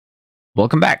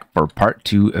Welcome back for part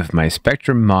 2 of my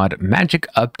Spectrum mod magic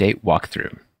update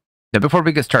walkthrough. Now before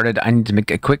we get started, I need to make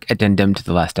a quick addendum to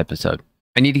the last episode.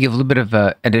 I need to give a little bit of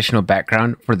additional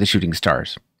background for the shooting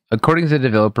stars. According to the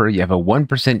developer, you have a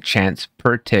 1% chance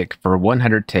per tick for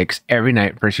 100 ticks every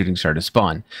night for a shooting star to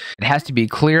spawn. It has to be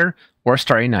clear or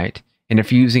starry night, and if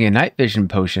you're using a night vision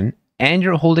potion and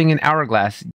you're holding an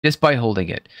hourglass just by holding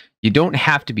it, you don't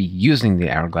have to be using the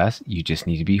hourglass, you just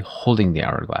need to be holding the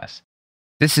hourglass.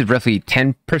 This is roughly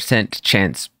 10%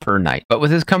 chance per night. But with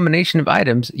this combination of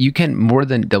items, you can more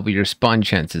than double your spawn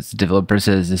chances. The developer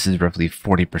says this is roughly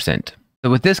 40%. So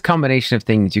with this combination of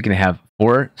things, you can have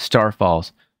 4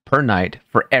 starfalls per night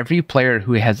for every player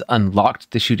who has unlocked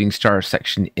the shooting star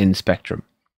section in Spectrum.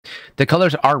 The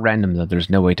colors are random though, there's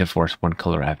no way to force one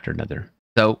color after another.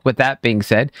 So with that being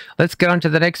said, let's get on to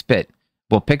the next bit.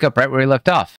 We'll pick up right where we left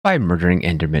off by murdering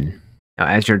Endermen. Now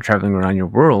as you're traveling around your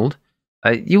world,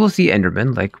 you will see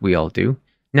Endermen, like we all do.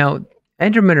 Now,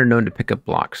 Endermen are known to pick up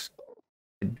blocks.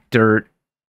 Dirt,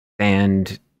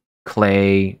 sand,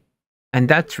 clay, and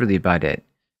that's really about it.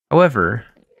 However,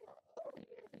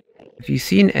 if you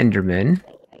see an Enderman...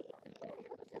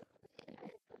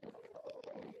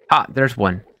 Ah, there's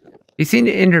one. If you see an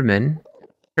Enderman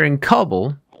carrying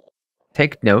cobble,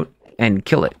 take note and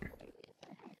kill it.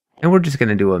 And we're just going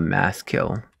to do a mass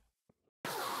kill.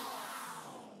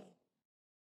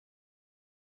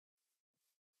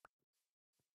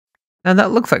 Now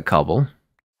that looks like cobble.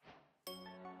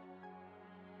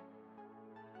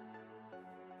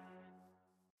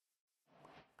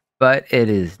 But it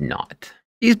is not.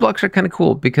 These blocks are kind of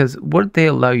cool because what they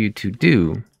allow you to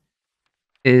do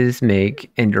is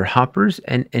make ender hoppers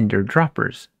and ender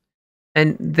droppers.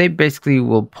 And they basically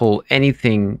will pull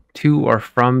anything to or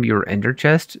from your ender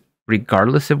chest,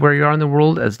 regardless of where you are in the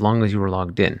world, as long as you are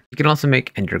logged in. You can also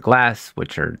make ender glass,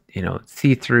 which are,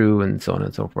 see-through and so on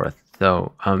and so forth.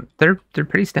 So they're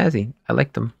pretty snazzy. I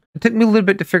like them. It took me a little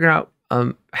bit to figure out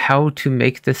how to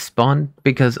make this spawn,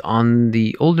 because on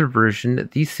the older version,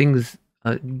 these things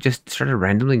just started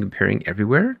randomly appearing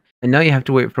everywhere. And now you have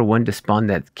to wait for one to spawn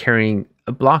that's carrying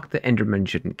a block that Enderman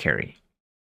shouldn't carry.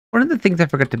 One of the things I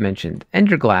forgot to mention,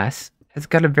 Ender Glass has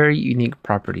got a very unique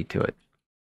property to it.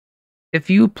 If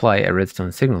you apply a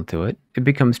redstone signal to it, it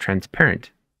becomes transparent,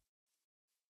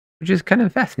 which is kind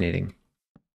of fascinating.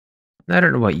 I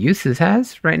don't know what use this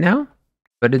has right now,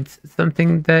 but it's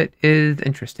something that is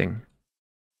interesting.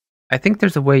 I think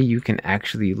there's a way you can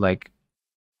actually,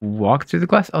 walk through the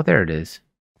glass. Oh, there it is.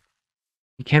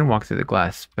 You can walk through the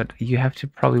glass, but you have to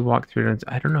probably walk through it.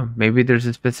 I don't know. Maybe there's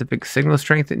a specific signal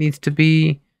strength that needs to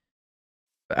be...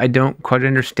 I don't quite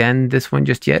understand this one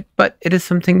just yet, but it is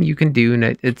something you can do,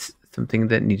 and it's something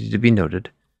that needed to be noted.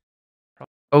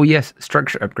 Oh yes,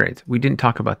 structure upgrades. We didn't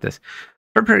talk about this.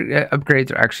 Structure upgrades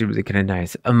are actually really kind of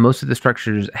nice. Most of the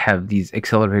structures have these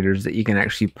accelerators that you can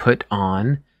actually put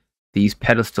on these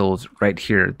pedestals right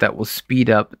here that will speed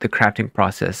up the crafting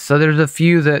process. So there's a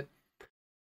few that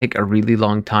take a really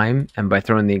long time, and by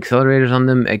throwing the accelerators on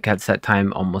them, it cuts that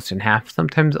time almost in half,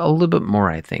 sometimes a little bit more,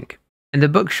 I think. And the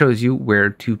book shows you where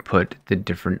to put the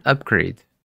different upgrades.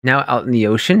 Now out in the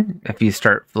ocean, if you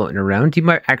start floating around, you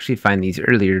might actually find these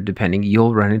earlier, depending.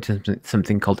 You'll run into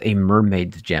something called a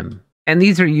Mermaid's Gem. And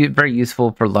these are very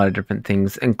useful for a lot of different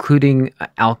things, including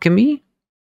alchemy.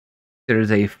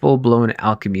 There's a full-blown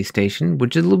alchemy station,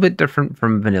 which is a little bit different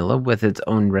from vanilla with its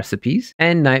own recipes.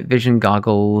 And night vision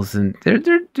goggles, and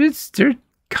they're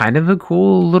kind of a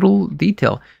cool little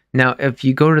detail. Now, if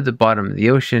you go to the bottom of the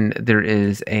ocean, there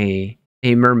is a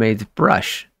Mermaid's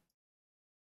Brush.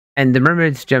 And the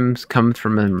Mermaid's Gems come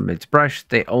from a Mermaid's Brush.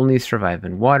 They only survive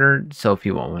in water, so if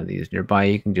you want one of these nearby,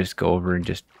 you can just go over and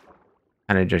just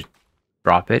kind of just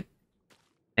drop it,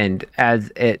 and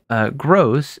as it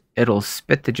grows, it'll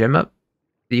spit the gem up.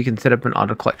 You can set up an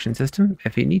auto collection system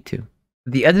if you need to.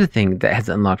 The other thing that has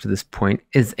unlocked to this point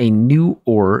is a new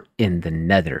ore in the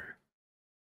nether.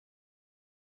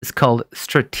 It's called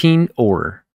Stratine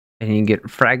Ore, and you can get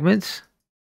fragments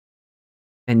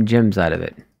and gems out of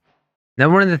it. Now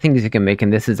one of the things you can make,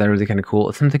 and this is really kind of cool,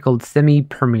 is something called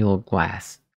Semi-Permeable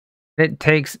Glass. It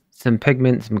takes some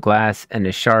pigment, some glass, and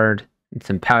a shard, and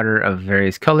some powder of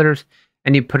various colors,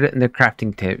 and you put it in the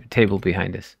crafting table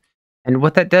behind us. And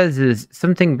what that does is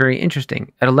something very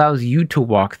interesting. It allows you to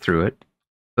walk through it,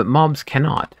 but mobs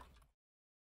cannot.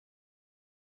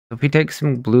 So if we take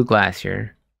some blue glass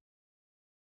here,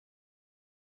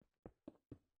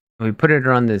 and we put it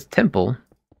around this temple,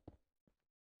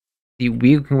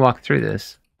 we can walk through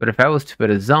this. But if I was to put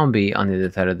a zombie on the other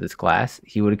side of this glass,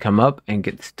 he would come up and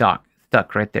get stuck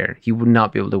right there. He would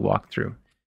not be able to walk through,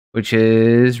 which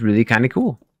is really kind of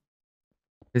cool.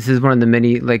 This is one of the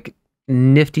many,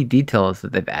 nifty details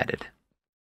that they've added.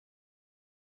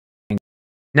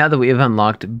 Now that we have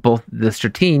unlocked both the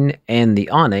Stratine and the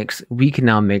Onyx, we can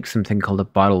now make something called a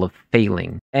Bottle of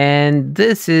Failing. And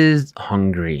this is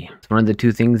hungry. It's one of the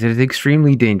two things that is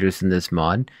extremely dangerous in this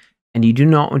mod, and you do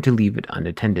not want to leave it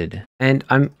unattended. And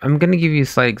I'm going to give you a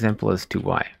slight example as to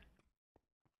why.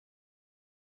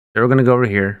 So we're going to go over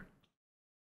here,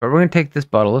 but we're going to take this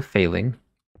Bottle of Failing.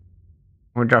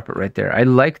 We're going to drop it right there. I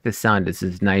like the sound. This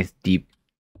is nice, deep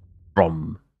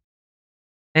brum.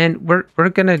 And we're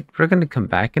gonna come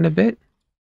back in a bit.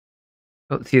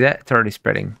 Oh, see that? It's already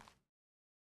spreading.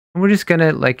 And we're just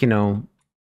gonna, like, you know,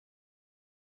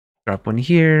 drop one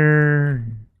here,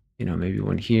 you know, maybe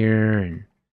one here, and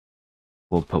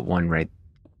we'll put one right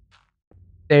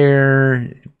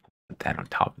there. Put that on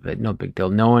top of it. No big deal.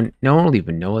 No one will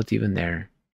even know it's even there.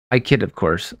 I kid, of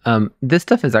course. This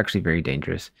stuff is actually very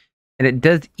dangerous, and it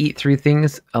does eat through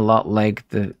things a lot like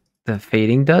the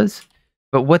fading does.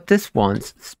 But what this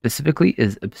wants specifically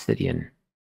is obsidian.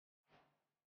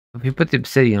 If you put the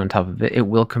obsidian on top of it, it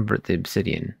will convert the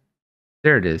obsidian.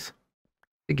 There it is.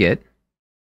 To get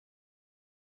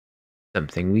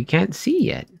something we can't see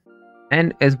yet.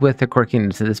 And as with the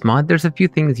quirkiness of this mod, there's a few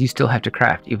things you still have to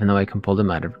craft, even though I can pull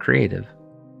them out of creative.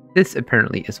 This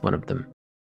apparently is one of them.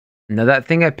 Now that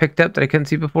thing I picked up that I couldn't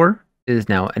see before is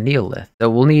now a Neolith. So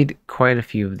we'll need quite a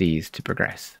few of these to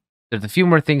progress. There's a few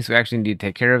more things we actually need to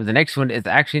take care of. The next one is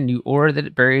actually new ore that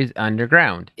it buries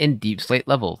underground in deep slate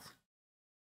levels.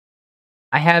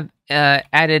 I have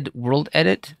added world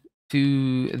edit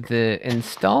to the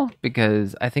install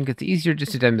because I think it's easier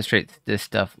just to demonstrate this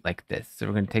stuff like this. So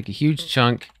we're going to take a huge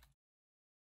chunk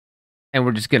and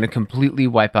we're just going to completely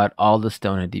wipe out all the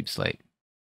stone in deep slate.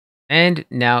 And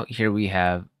now here we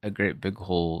have a great big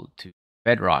hole to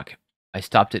bedrock. I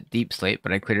stopped at deep slate,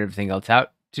 but I cleared everything else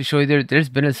out to show you there's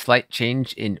been a slight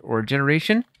change in ore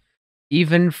generation,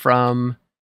 even from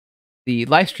the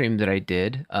live stream that I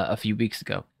did a few weeks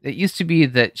ago. It used to be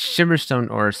that Shimmering Stone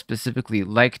Ore specifically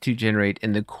like to generate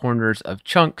in the corners of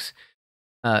chunks,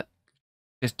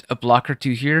 just a block or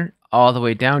two here, all the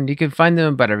way down. You can find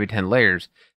them about every 10 layers.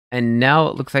 And now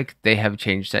it looks like they have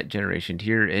changed that generation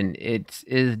here, and it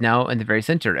is now in the very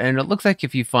center. And it looks like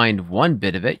if you find one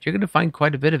bit of it, you're going to find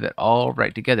quite a bit of it all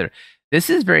right together. This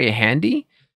is very handy,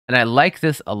 and I like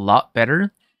this a lot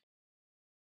better.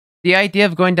 The idea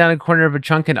of going down a corner of a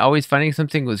chunk and always finding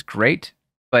something was great,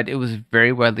 but it was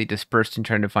very widely dispersed in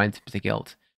trying to find something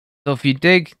else. So if you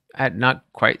dig at not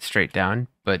quite straight down,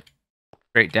 but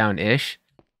straight down-ish,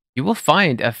 you will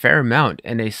find a fair amount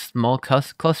in a small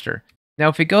cluster. Now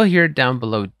if we go here down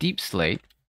below deep slate,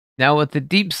 now with the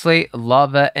deep slate,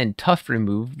 lava, and tuff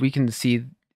removed, we can see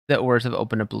the ores have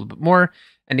opened up a little bit more.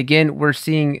 And again, we're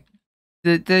seeing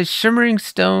the shimmering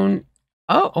stone.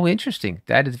 Oh, interesting.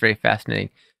 That is very fascinating.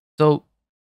 So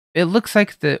it looks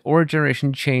like the ore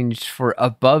generation changed for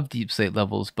above deep slate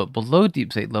levels, but below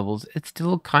deep slate levels, it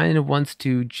still kind of wants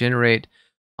to generate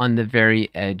on the very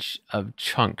edge of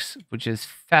chunks, which is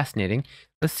fascinating.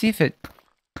 Let's see if it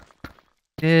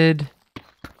did.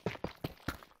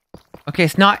 Okay,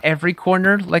 it's not every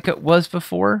corner like it was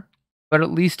before, but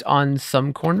at least on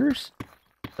some corners,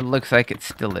 it looks like it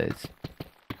still is.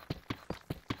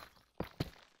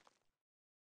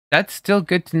 That's still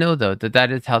good to know, though, that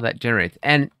that is how that generates.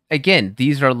 And again,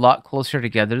 these are a lot closer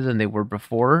together than they were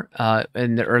before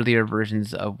in the earlier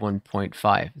versions of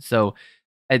 1.5. So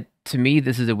to me,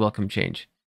 this is a welcome change.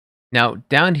 Now,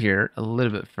 down here, a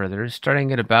little bit further,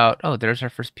 starting at about, oh, there's our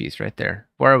first piece right there.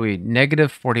 Where are we?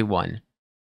 -41.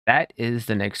 That is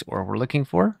the next ore we're looking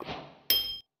for.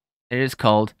 It is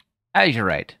called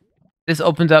Azurite. This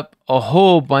opens up a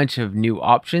whole bunch of new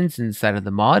options inside of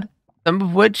the mod, some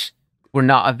of which were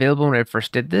not available when I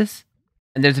first did this.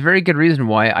 And there's a very good reason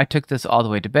why I took this all the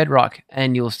way to bedrock,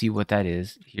 and you'll see what that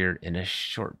is here in a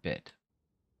short bit.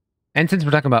 And since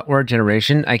we're talking about ore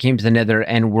generation, I came to the nether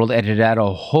and world edited out a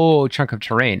whole chunk of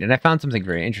terrain, and I found something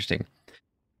very interesting.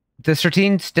 The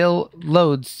Stratine still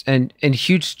loads in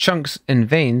huge chunks and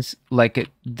veins like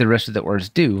the rest of the ores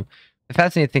do. The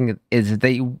fascinating thing is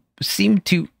they seem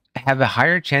to have a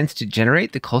higher chance to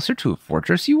generate the closer to a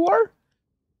fortress you are.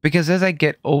 Because as I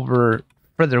get further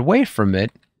away from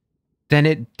it, then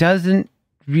it doesn't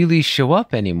really show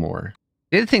up anymore.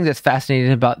 The other thing that's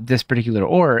fascinating about this particular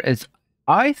ore is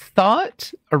I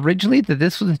thought originally that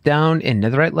this was down in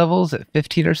netherite levels at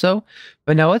 15 or so,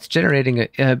 but now it's generating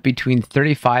between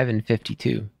 35 and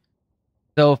 52.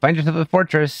 So find yourself a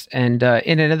fortress and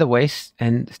in another waste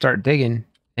and start digging,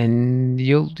 and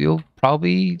you'll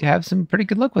probably have some pretty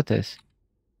good luck with this.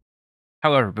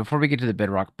 However, before we get to the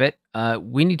bedrock bit,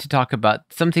 we need to talk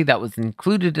about something that was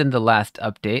included in the last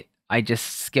update. I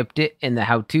just skipped it in the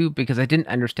how-to because I didn't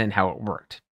understand how it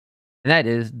worked. And that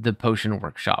is the potion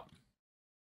workshop.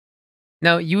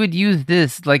 Now, you would use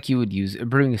this like you would use a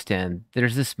brewing stand.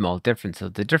 There's a small difference. So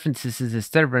the difference is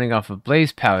instead of running off of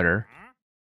blaze powder,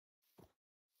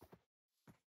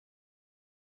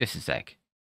 just a sec.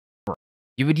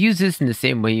 You would use this in the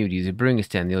same way you would use a brewing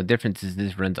stand. The only difference is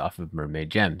this runs off of Mermaid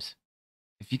Gems.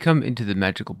 If you come into the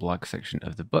magical block section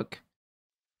of the book,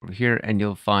 over here, and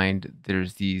you'll find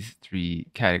there's these 3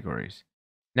 categories.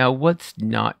 Now, what's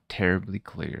not terribly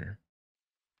clear,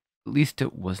 at least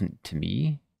it wasn't to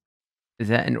me, is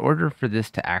that in order for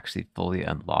this to actually fully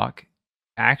unlock,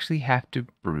 you actually have to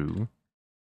brew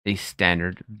a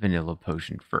standard vanilla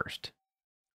potion first.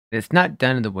 And it's not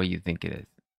done in the way you think it is.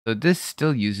 So this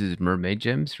still uses Mermaid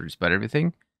Gems for just about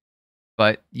everything,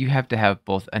 but you have to have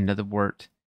both a nether wart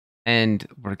and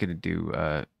we're going to do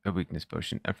a weakness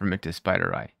potion, a fermented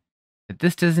spider eye. But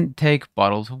this doesn't take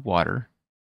bottles of water.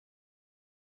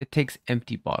 It takes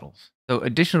empty bottles. So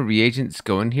additional reagents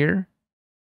go in here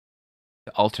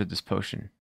to alter this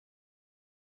potion.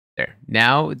 There.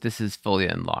 Now this is fully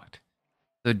unlocked.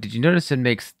 So did you notice it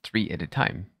makes 3 at a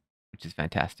time, which is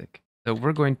fantastic. So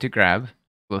we're going to grab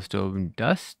glowstone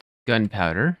dust,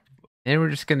 gunpowder, and we're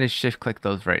just going to shift click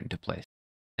those right into place.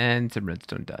 And some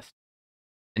redstone dust.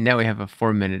 And now we have a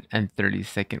 4-minute and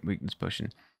 30-second weakness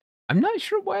potion. I'm not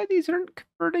sure why these aren't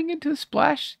converting into a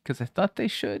splash, because I thought they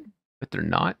should, but they're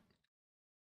not.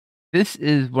 This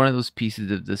is one of those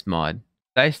pieces of this mod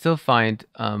that I still find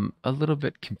a little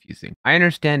bit confusing. I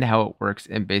understand how it works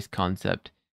in base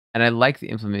concept, and I like the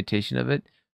implementation of it,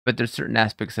 but there's certain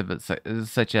aspects of it,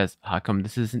 such as, how come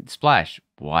this isn't splash?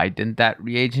 Why didn't that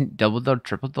reagent double or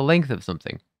triple the length of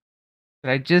something?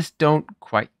 That I just don't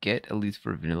quite get, at least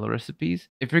for vanilla recipes.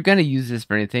 If you're going to use this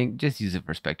for anything, just use it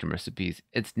for Spectrum recipes.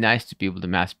 It's nice to be able to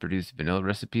mass produce vanilla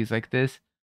recipes like this,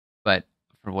 but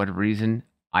for whatever reason,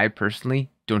 I personally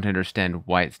don't understand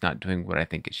why it's not doing what I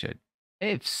think it should.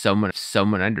 If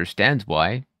someone understands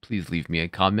why, please leave me a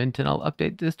comment and I'll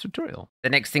update this tutorial. The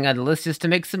next thing on the list is to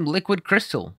make some liquid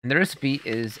crystal. And the recipe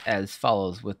is as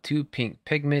follows, with 2 pink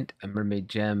pigment, a mermaid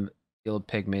gem, yellow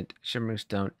pigment, shimmering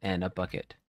stone, and a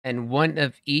bucket. And 1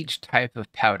 of each type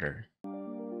of powder.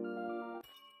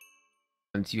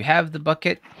 Once you have the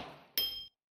bucket,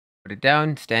 put it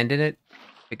down, stand in it,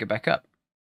 pick it back up.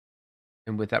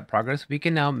 And with that progress, we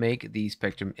can now make the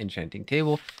Spectrum Enchanting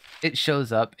Table. It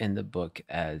shows up in the book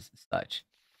as such.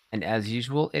 And as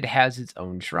usual, it has its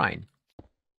own shrine.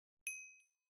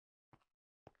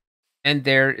 And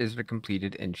there is the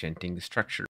completed enchanting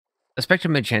structure. A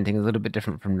Spectrum Enchanting is a little bit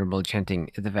different from normal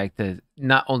enchanting in the fact that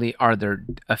not only are there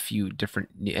a few different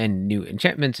and new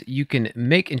enchantments, you can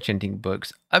make enchanting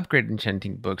books, upgrade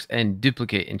enchanting books, and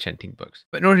duplicate enchanting books.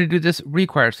 But in order to do this,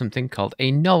 requires something called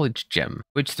a knowledge gem,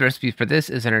 which the recipe for this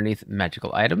is underneath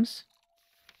magical items.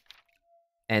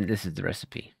 And this is the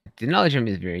recipe. The knowledge gem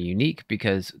is very unique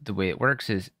because the way it works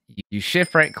is you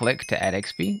shift right click to add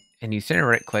XP, and you center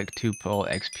right click to pull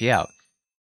XP out.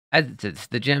 As it says,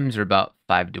 the gems are about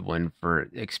 5 to 1 for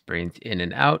experience in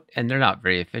and out, and they're not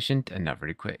very efficient and not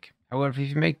very quick. However, if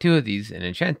you make 2 of these and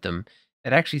enchant them,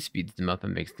 it actually speeds them up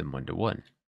and makes them 1 to 1.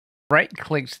 Right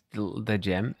clicked the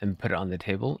gem and put it on the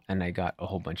table, and I got a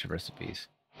whole bunch of recipes.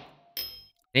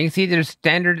 And you can see there's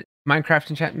standard Minecraft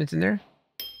enchantments in there,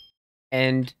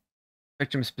 and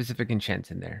Spectrum specific enchants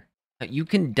in there. You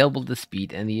can double the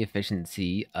speed and the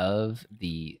efficiency of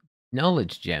the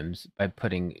knowledge gems by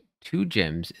putting 2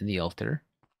 gems in the altar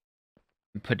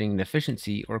and putting an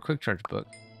efficiency or quick charge book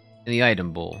in the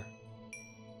item bowl.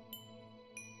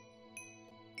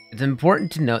 It's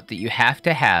important to note that you have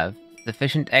to have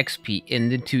sufficient XP in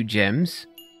the 2 gems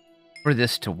for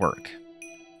this to work.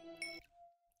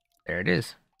 There it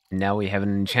is. Now we have an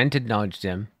enchanted knowledge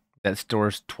gem that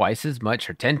stores twice as much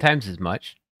or 10 times as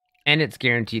much, and it's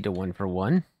guaranteed a 1 for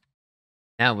 1.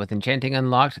 Now with enchanting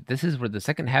unlocked, this is where the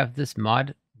second half of this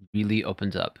mod really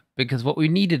opens up, because what we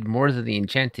needed more than the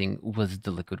enchanting was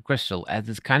the liquid crystal, as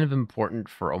it's kind of important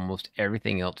for almost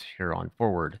everything else here on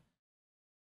forward.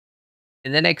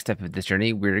 In the next step of this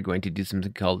journey, we're going to do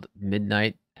something called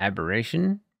Midnight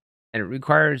Aberration, and it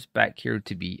requires back here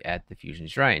to be at the fusion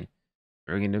shrine.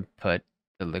 We're going to put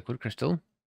the liquid crystal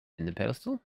in the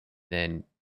pedestal, then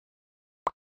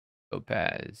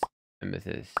topaz,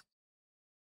 amethyst,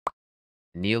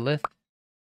 neolith,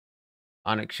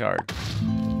 onyx shard.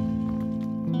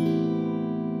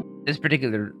 This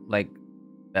particular,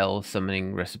 bell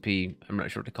summoning recipe, I'm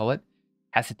not sure what to call it,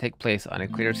 has to take place on a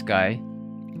clear sky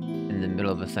in the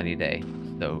middle of a sunny day.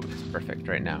 So it's perfect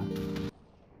right now.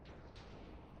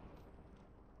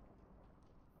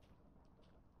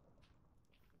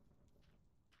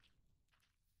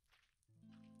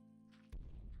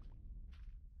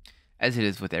 As it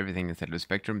is with everything inside of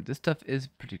Spectrum, this stuff is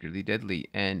particularly deadly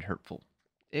and hurtful.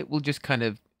 It will just kind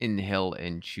of inhale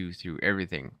and chew through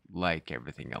everything like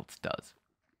everything else does.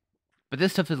 But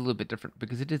this stuff is a little bit different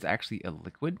because it is actually a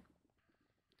liquid,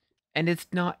 and it's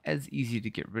not as easy to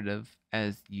get rid of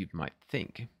as you might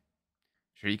think.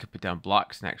 Sure, you could put down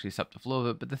blocks and actually stop the flow of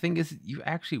it, but the thing is, you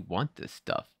actually want this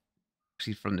stuff.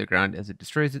 Actually, from the ground, as it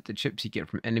destroys it, the chips you get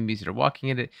from enemies that are walking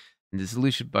in it, and the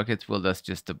solution buckets, well, that's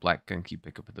just the black gunk you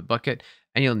pick up with the bucket,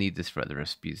 and you'll need this for other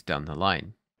recipes down the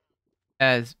line.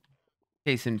 As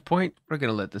case in point, we're going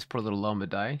to let this poor little llama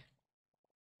die.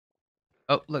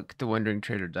 Oh, look, the Wandering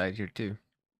Trader died here too.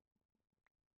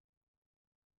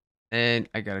 And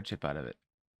I got a chip out of it.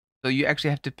 So you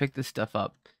actually have to pick this stuff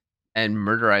up and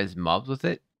murderize mobs with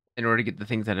it in order to get the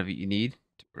things out of it you need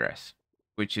to progress,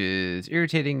 which is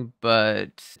irritating,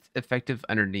 but effective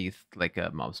underneath like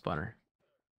a mob spawner.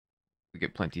 We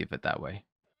get plenty of it that way.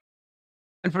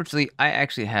 Unfortunately, I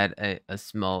actually had a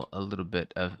little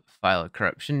bit of file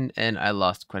corruption, and I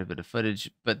lost quite a bit of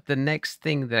footage. But the next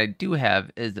thing that I do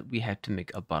have is that we have to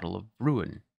make a bottle of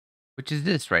ruin, which is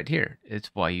this right here.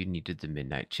 It's why you needed the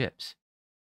midnight chips.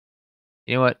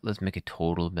 You know what? Let's make a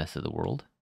total mess of the world,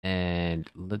 and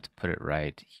let's put it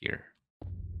right here.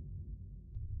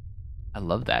 I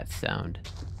love that sound.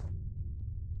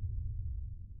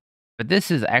 But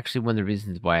this is actually one of the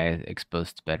reasons why I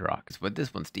exposed to Bedrock. Is what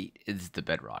this wants to eat is the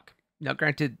Bedrock. Now,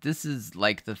 granted, this is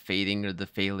like the fading or the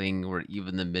failing or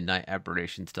even the midnight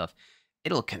aberration stuff.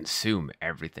 It'll consume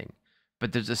everything.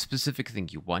 But there's a specific thing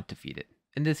you want to feed it.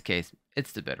 In this case,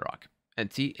 it's the Bedrock.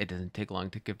 And see, it doesn't take long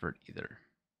to convert either.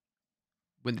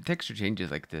 When the texture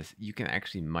changes like this, you can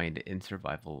actually mine it in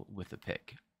survival with a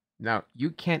pick. Now,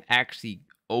 you can't actually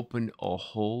open a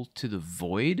hole to the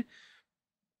void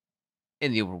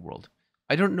in the overworld.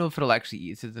 I don't know if it'll actually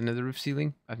eat through the nether roof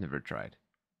ceiling. I've never tried.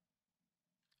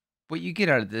 What you get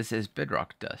out of this is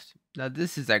bedrock dust. Now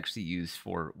this is actually used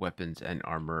for weapons and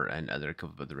armor and a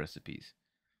couple of other recipes.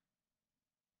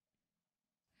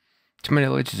 To my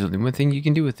knowledge, there's only one thing you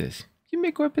can do with this. You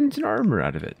make weapons and armor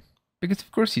out of it. Because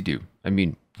of course you do. I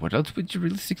mean, what else would you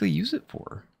realistically use it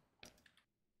for?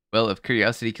 Well, if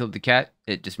curiosity killed the cat,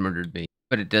 it just murdered me.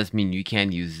 But it does mean you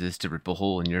can use this to rip a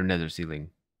hole in your nether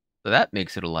ceiling. So that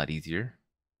makes it a lot easier.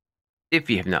 If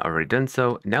you have not already done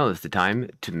so, now is the time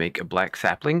to make a black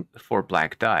sapling for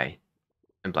black dye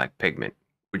and black pigment,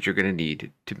 which you're going to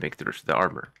need to make the rest of the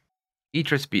armor.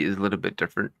 Each recipe is a little bit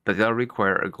different, but they'll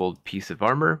require a gold piece of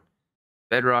armor,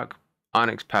 bedrock,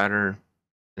 onyx powder,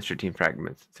 and stratine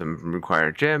fragments. Some of them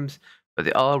require gems, but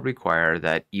they all require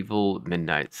that evil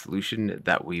midnight solution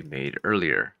that we made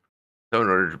earlier. So in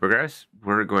order to progress,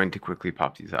 we're going to quickly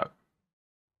pop these out.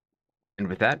 And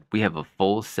with that, we have a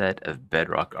full set of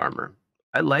bedrock armor.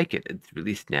 I like it. It's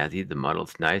really snazzy. The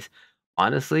model's nice.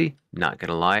 Honestly, not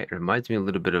gonna lie, it reminds me a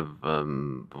little bit of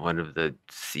one of the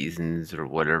seasons or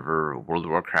whatever, World of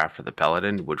Warcraft for the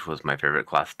Paladin, which was my favorite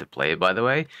class to play, by the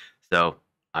way. So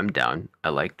I'm down. I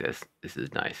like this. This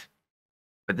is nice.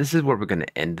 But this is where we're gonna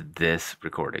end this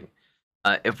recording.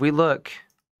 If we look,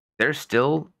 there's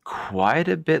still quite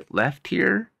a bit left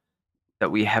here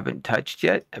that we haven't touched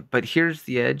yet. But here's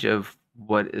the edge of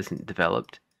what isn't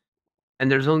developed. And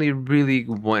there's only really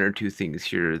one or two things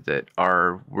here that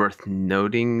are worth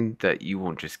noting that you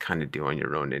won't just kind of do on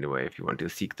your own anyway if you want to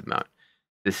seek them out.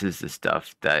 This is the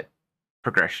stuff that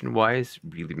progression-wise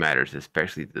really matters,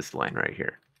 especially this line right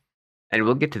here. And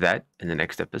we'll get to that in the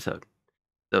next episode.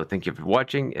 So thank you for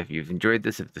watching. If you've enjoyed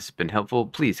this, if this has been helpful,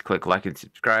 please click like and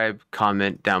subscribe,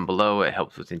 comment down below. It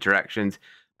helps with interactions.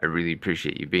 I really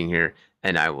appreciate you being here,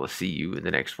 and I will see you in the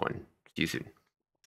next one. See you soon.